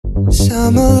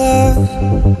Summer love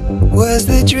was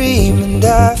the dream, and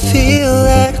I feel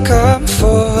like I'm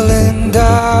falling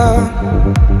down.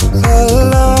 All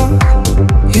along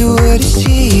you were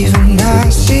deceiving. I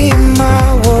see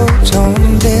my world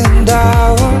tumbling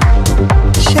down.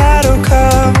 Shadow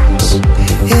comes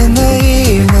in the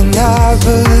evening, I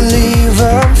believe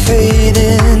I'm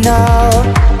fading out.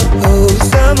 Oh,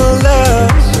 summer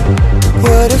love,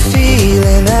 what a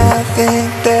feeling. I think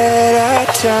that our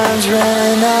time's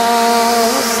ran out.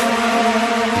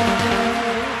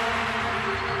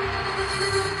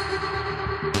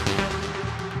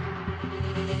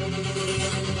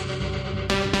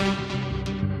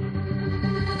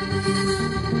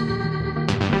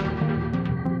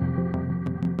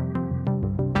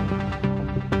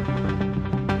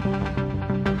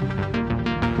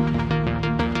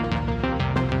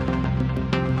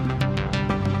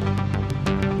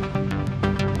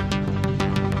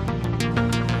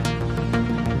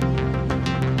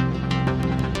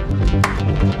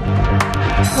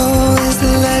 Oh, as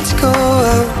the lights go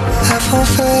out, I fall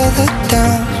further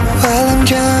down. While I'm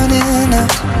drowning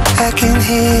out, I can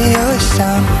hear your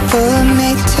sound pulling me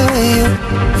to you.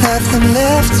 Nothing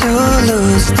left to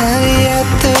lose, nearly at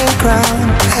the ground.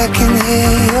 I can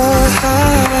hear your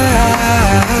higher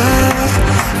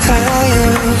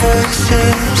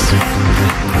voices.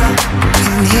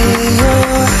 Can hear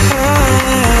your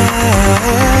higher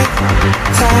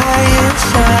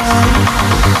sound.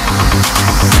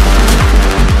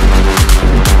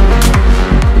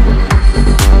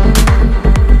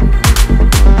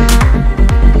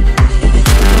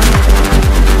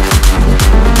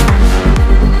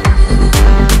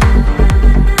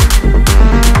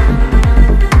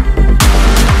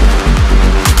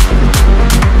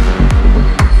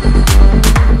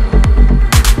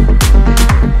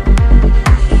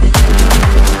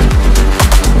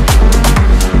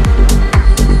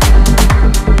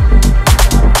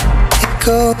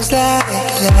 Goes like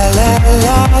la la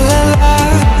la la la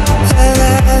la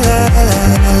la la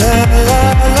la la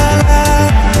la.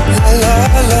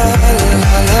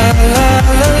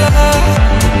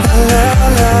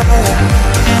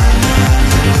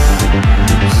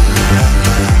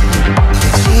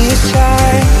 See a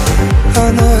sign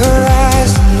on the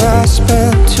horizon. I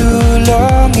spent too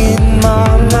long in my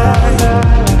mind.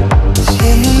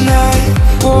 In the night,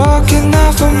 walking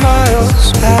off for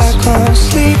miles, I can't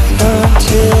sleep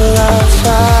until I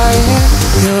find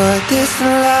your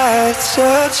distant light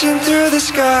searching through the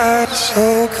skies.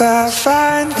 Hope I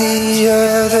find the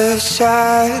other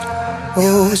side.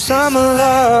 Oh, summer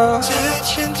love,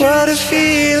 what a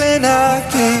feeling. I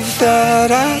think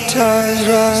that our time's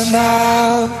run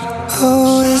out.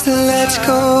 Oh, as the lights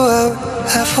go out,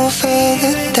 I fall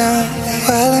further down.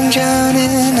 While I'm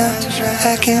drowning out,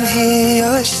 I can hear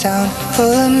your sound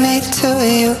pulling me to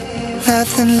you.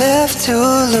 Nothing left to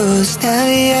lose,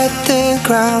 nearly at the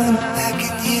ground. I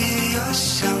can hear your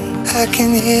sound, I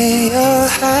can hear your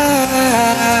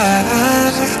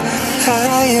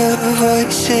higher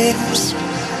voices.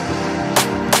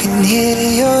 Can hear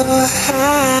your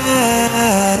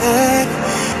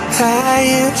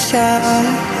higher sound.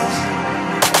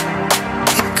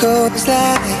 It goes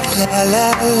like la la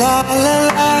la la la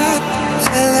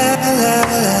la la la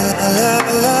la la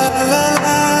la la.